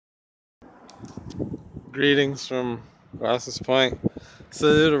Greetings from Ross's Point.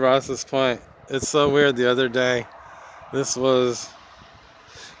 Salute to Ross's Point. It's so weird the other day. This was,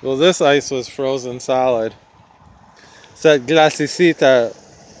 well, this ice was frozen solid. Cette glacécite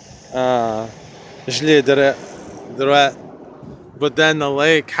gelée droit. But then the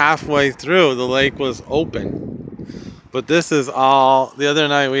lake, halfway through, the lake was open. But this is all, the other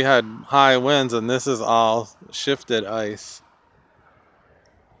night we had high winds and this is all shifted ice.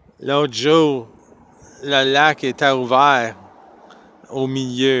 L'autre jour, le lac était ouvert au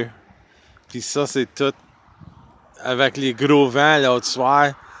milieu. Puis ça, c'est tout, avec les gros vents l'autre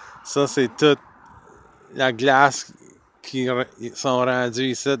soir, ça, c'est toute la glace qui sont rendus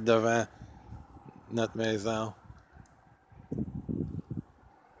ici devant notre maison.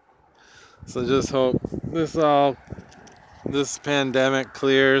 So just hope this pandemic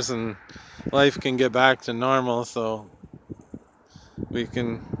clears and life can get back to normal so we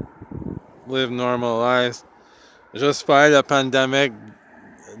can live normal lives. J'espère la pandémie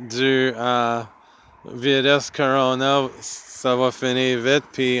du virus corona, ça va finir vite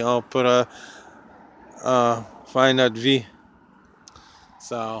puis on pourra faire notre vie.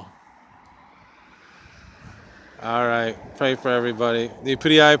 So, all right, pray for everybody. Des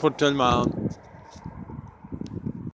prières pour tout le monde.